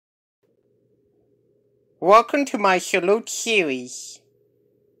Welcome to my salute series.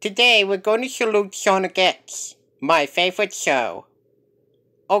 Today we're going to salute Sonic X, my favorite show.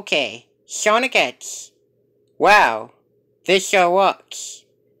 Okay, Sonic X. Wow, this show works.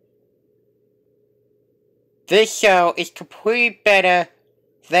 This show is completely better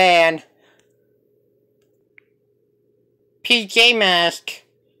than PJ Masks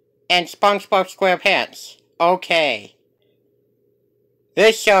and SpongeBob SquarePants. Okay.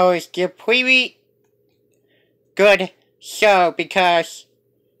 This show is completely good show because,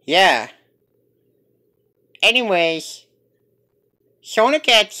 yeah. Anyways, Sonic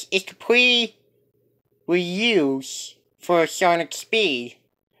X is completely reused for Sonic Speed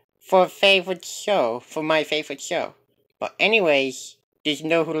for my favorite show. But anyways, do you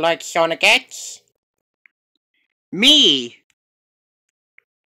know who likes Sonic X? Me!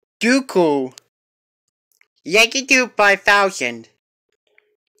 Dooku! Yankee 5000.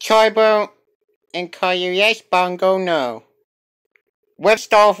 Tribo and Caillou yes, Bongo no.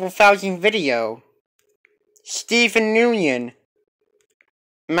 Webstar 4000 video. Stephen Union.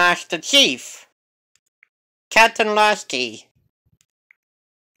 Master Chief. Captain Lasky.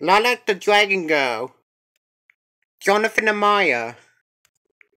 Lilac the Dragon Girl. Jonathan Amaya.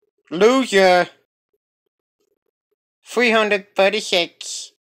 Loser.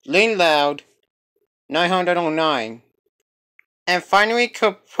 336. Lynn Loud. 909. And finally,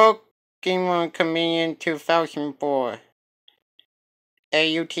 Pokemon Communion 2004.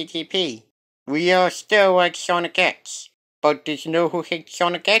 AUTTP. We are still like Sonic X. But did you know who hates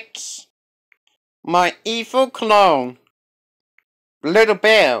Sonic X? My evil clone. Little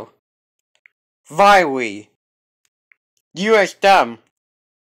Bear. Viley. US Dumb.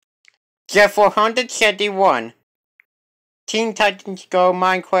 Jeff 471. Teen Titans Go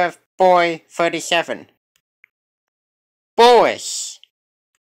Minecraft Boy 37. Boris.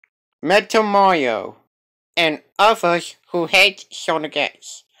 Metal Mario. And others who hate Sonic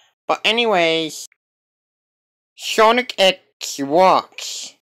X. But anyways, Sonic X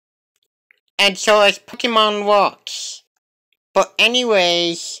works. And so as Pokemon works. But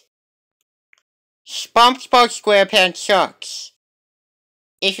anyways, SpongeBob SquarePants sucks.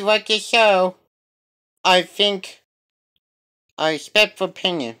 If you like this show, I expect for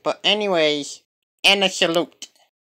opinion. But anyways, and a salute.